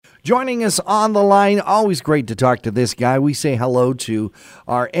Joining us on the line, always great to talk to this guy. We say hello to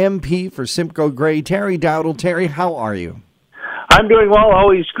our MP for Simcoe Grey, Terry Dowdall. Terry, how are you? I'm doing well.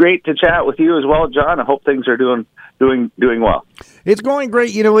 Always great to chat with you as well, John. I hope things are doing well. It's going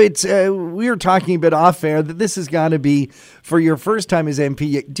great. You know, it's we were talking a bit off air that this has got to be for your first time as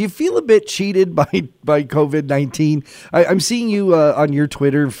MP. Do you feel a bit cheated by COVID-19? I'm seeing you on your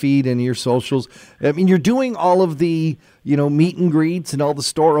Twitter feed and your socials. I mean, you're doing all of the meet and greets and all the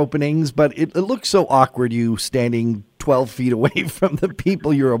store openings, but it looks so awkward. You standing 12 feet away from the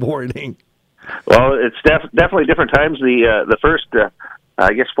people you're awarding. Well, it's definitely different times. The first,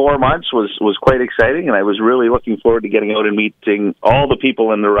 4 months was quite exciting, and I was really looking forward to getting out and meeting all the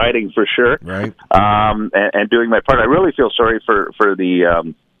people in the riding for sure. Right. And doing my part. I really feel sorry for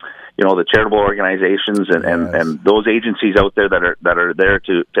the the charitable organizations and those agencies out there that are there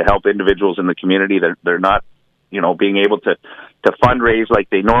to help individuals in the community. They're not being able to fundraise like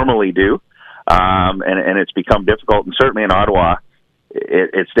they normally do, and it's become difficult. And certainly in Ottawa,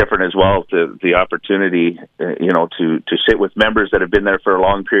 it's different as well. To the opportunity, to sit with members that have been there for a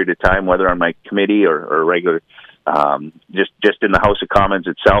long period of time, whether on my committee or regular, just in the House of Commons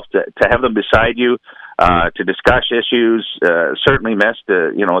itself, to have them beside you, to discuss issues. Certainly missed.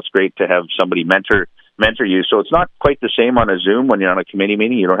 It's great to have somebody mentor you. So it's not quite the same on a Zoom when you're on a committee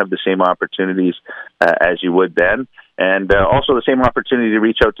meeting. You don't have the same opportunities as you would then, and also the same opportunity to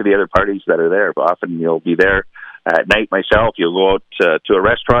reach out to the other parties that are there. But often you'll be there at night myself. You'll go out to a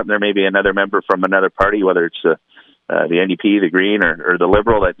restaurant, and there may be another member from another party, whether it's the NDP, the Green, or the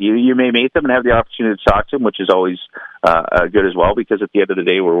Liberal, that you may meet them and have the opportunity to talk to them, which is always good as well, because at the end of the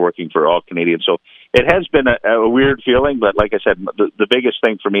day, we're working for all Canadians. So it has been a weird feeling, but like I said, the biggest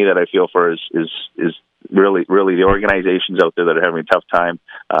thing for me that I feel for is really the organizations out there that are having a tough time.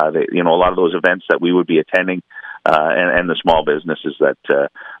 A lot of those events that we would be attending, and the small businesses that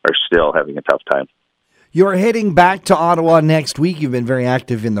are still having a tough time. You're heading back to Ottawa next week. You've been very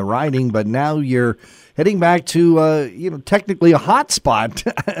active in the riding, but now you're heading back to, technically a hot spot.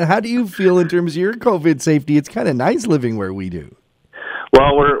 How do you feel in terms of your COVID safety? It's kind of nice living where we do.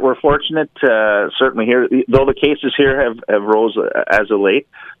 Well, we're fortunate, certainly here, though the cases here have rose as of late.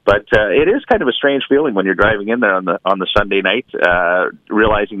 But it is kind of a strange feeling when you're driving in there on the Sunday night,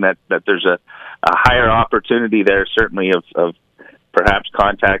 realizing that there's a higher opportunity there, certainly of perhaps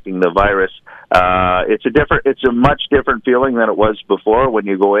contacting the virus. It's a much different feeling than it was before when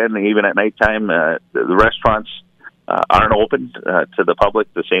you go in, and even at nighttime, the restaurants aren't open to the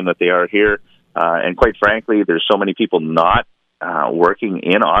public the same that they are here. And quite frankly, there's so many people not working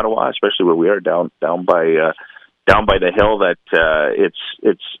in Ottawa, especially where we are down by the hill, that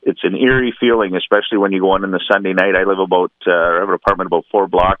it's an eerie feeling, especially when you go in the Sunday night. I have an apartment about 4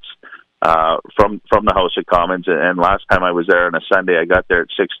 blocks from the House of Commons, and last time I was there on a Sunday, I got there at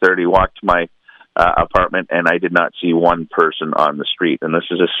 6:30, walked to my apartment, and I did not see one person on the street. And this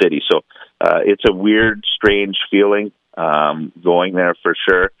is a city, so it's a weird, strange feeling going there for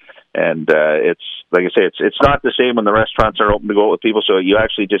sure. And it's like I say, it's not the same when the restaurants are open to go out with people. So you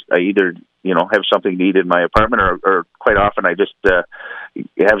actually I either have something to eat in my apartment, or quite often I just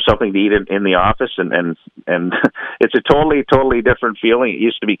have something to eat in the office, and it's a totally different feeling. It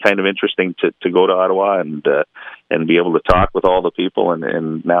used to be kind of interesting to go to Ottawa and be able to talk with all the people,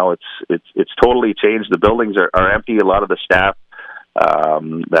 and now it's totally changed. The buildings are empty. A lot of the staff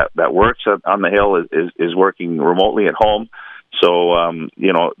that works on the Hill is working remotely at home. So,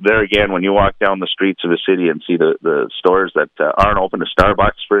 there again, when you walk down the streets of the city and see the stores that aren't open, the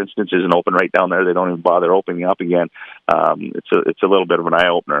Starbucks, for instance, isn't open right down there. They don't even bother opening up again. It's a little bit of an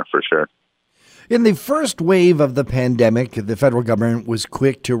eye-opener for sure. In the first wave of the pandemic, the federal government was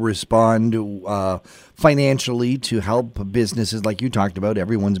quick to respond financially to help businesses like you talked about.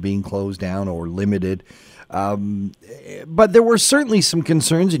 Everyone's being closed down or limited. But there were certainly some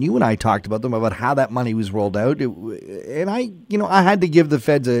concerns, and you and I talked about them, about how that money was rolled out. And I had to give the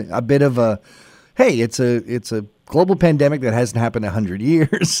feds a bit of a, hey, it's a global pandemic that hasn't happened 100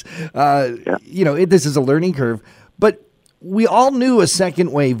 years. This is a learning curve. But we all knew a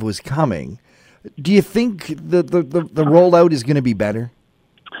second wave was coming. Do you think the rollout is going to be better?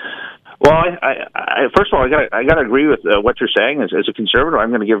 Well, I first of all, I got to agree with what you're saying. As a conservative, I'm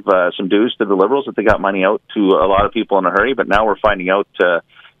going to give some dues to the Liberals that they got money out to a lot of people in a hurry. But now we're finding out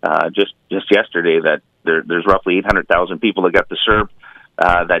just yesterday that there's roughly 800,000 people that got the CERB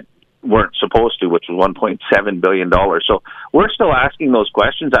that weren't supposed to, which was $1.7 billion. So we're still asking those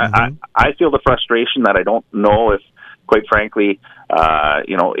questions. Mm-hmm. I feel the frustration that I don't know if, quite frankly,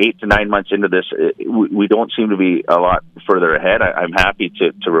 8 to 9 months into this, we don't seem to be a lot further ahead. I'm happy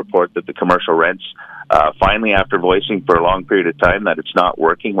to report that the commercial rents finally, after voicing for a long period of time that it's not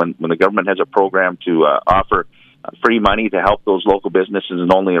working, when the government has a program to offer free money to help those local businesses,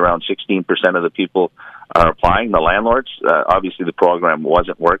 and only around 16% of the people are applying, the landlords, obviously the program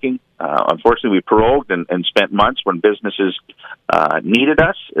wasn't working. Unfortunately, we prorogued and spent months when businesses needed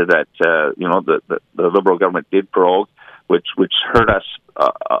us, that the Liberal government did prorogue, which hurt us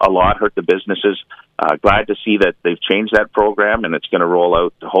a lot, hurt the businesses. Glad to see that they've changed that program, and it's going to roll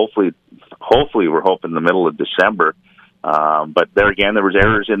out, hopefully we're hoping the middle of December. But there again, there was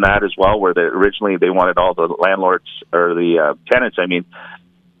errors in that as well, where originally they wanted all the landlords, or the tenants,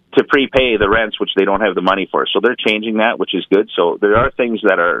 to prepay the rents, which they don't have the money for. So they're changing that, which is good. So there are things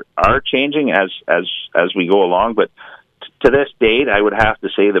that are changing as we go along. But to this date, I would have to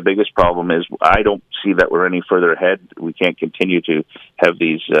say the biggest problem is I don't see that we're any further ahead. We can't continue to have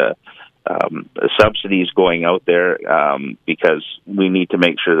these subsidies going out there because we need to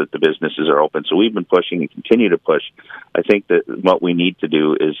make sure that the businesses are open. So we've been pushing and continue to push. I think that what we need to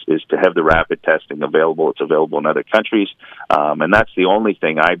do is to have the rapid testing available. It's available in other countries, and that's the only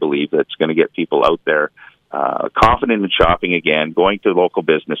thing I believe that's going to get people out there confident in shopping again, going to local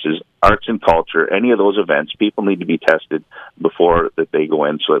businesses, arts and culture, any of those events. People need to be tested before that they go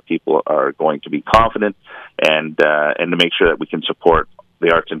in, so that people are going to be confident, and to make sure that we can support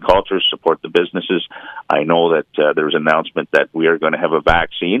the arts and culture, support the businesses. I know that there was an announcement that we are going to have a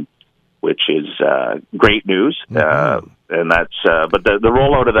vaccine, which is great news. And that's, but the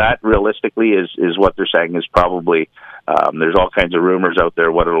rollout of that realistically is what they're saying is probably, there's all kinds of rumors out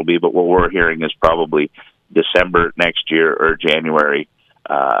there what it'll be, but what we're hearing is probably December next year or January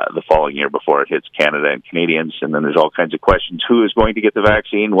the following year before it hits Canada and Canadians. And then there's all kinds of questions: who is going to get the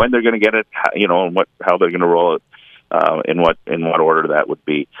vaccine, when they're going to get it, and how they're going to roll it. In what order that would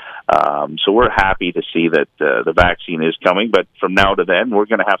be. So we're happy to see that the vaccine is coming, but from now to then, we're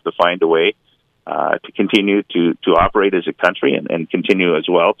going to have to find a way to continue to operate as a country, and continue as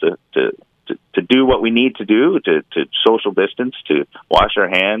well to do what we need to do, to social distance, to wash our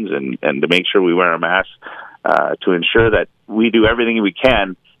hands, and to make sure we wear our masks, to ensure that we do everything we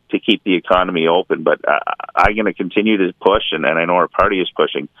can to keep the economy open. But I'm going to continue to push, and I know our party is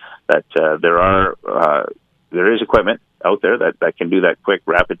pushing, that there is equipment out there that can do that quick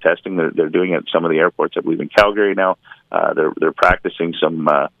rapid testing. They're doing it at some of the airports. I believe in Calgary now. They're practicing some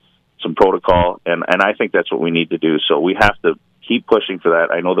protocol, and I think that's what we need to do. So we have to keep pushing for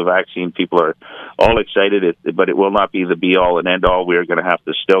that. I know the vaccine people are all excited, but it will not be the be-all and end-all. We are going to have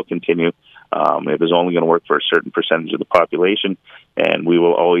to still continue. It is only going to work for a certain percentage of the population, and we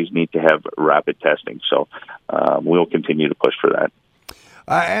will always need to have rapid testing. So we'll continue to push for that.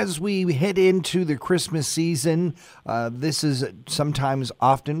 As we head into the Christmas season, this is sometimes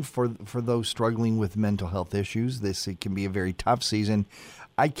often for those struggling with mental health issues. It can be a very tough season.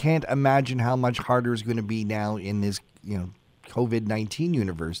 I can't imagine how much harder it's going to be now in this COVID-19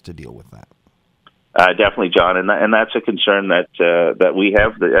 universe to deal with that. Definitely, John, and that's a concern that we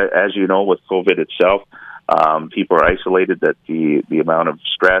have. As you know, with COVID itself, people are isolated. That the amount of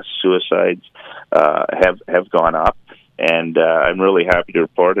stress, suicides have gone up. And I'm really happy to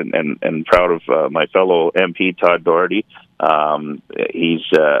report and proud of my fellow MP, Todd Doherty. He's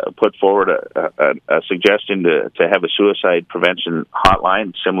put forward a suggestion to have a suicide prevention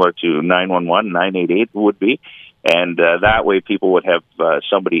hotline similar to 911, 988 would be. And that way people would have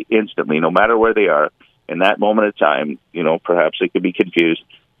somebody instantly, no matter where they are, in that moment of time. Perhaps they could be confused,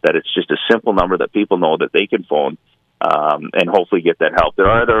 that it's just a simple number that people know that they can phone. And hopefully get that help. There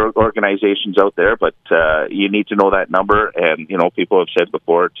are other organizations out there, but you need to know that number. And, people have said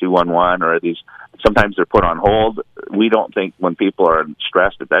before, 211 or these, sometimes they're put on hold. We don't think when people are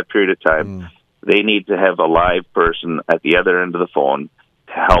stressed at that period of time, they need to have a live person at the other end of the phone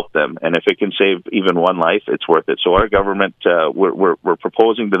to help them. And if it can save even one life, it's worth it. So our government, we're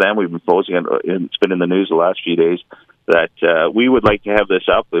proposing to them, we've been proposing, and it's been in the news the last few days, that we would like to have this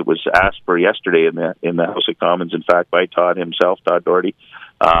up. It was asked for yesterday in the House of Commons, in fact, by Todd himself, Todd Doherty,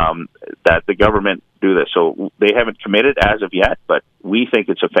 that the government do this. So they haven't committed as of yet, but we think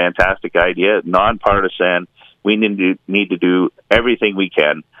it's a fantastic idea, nonpartisan. We need to do everything we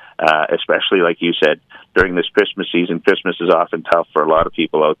can, especially, like you said, during this Christmas season. Christmas is often tough for a lot of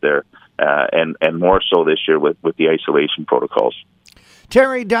people out there, and more so this year with the isolation protocols.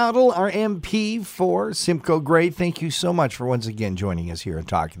 Terry Dowdall, our MP for Simcoe Grey, thank you so much for once again joining us here and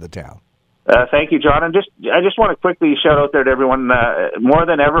Talk of the Town. Thank you, John. And I just want to quickly shout out there to everyone. More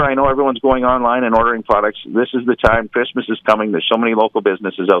than ever, I know everyone's going online and ordering products. This is the time. Christmas is coming. There's so many local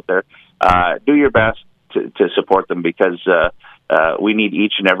businesses out there. Do your best to support them, because we need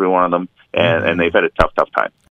each and every one of them, and they've had a tough time.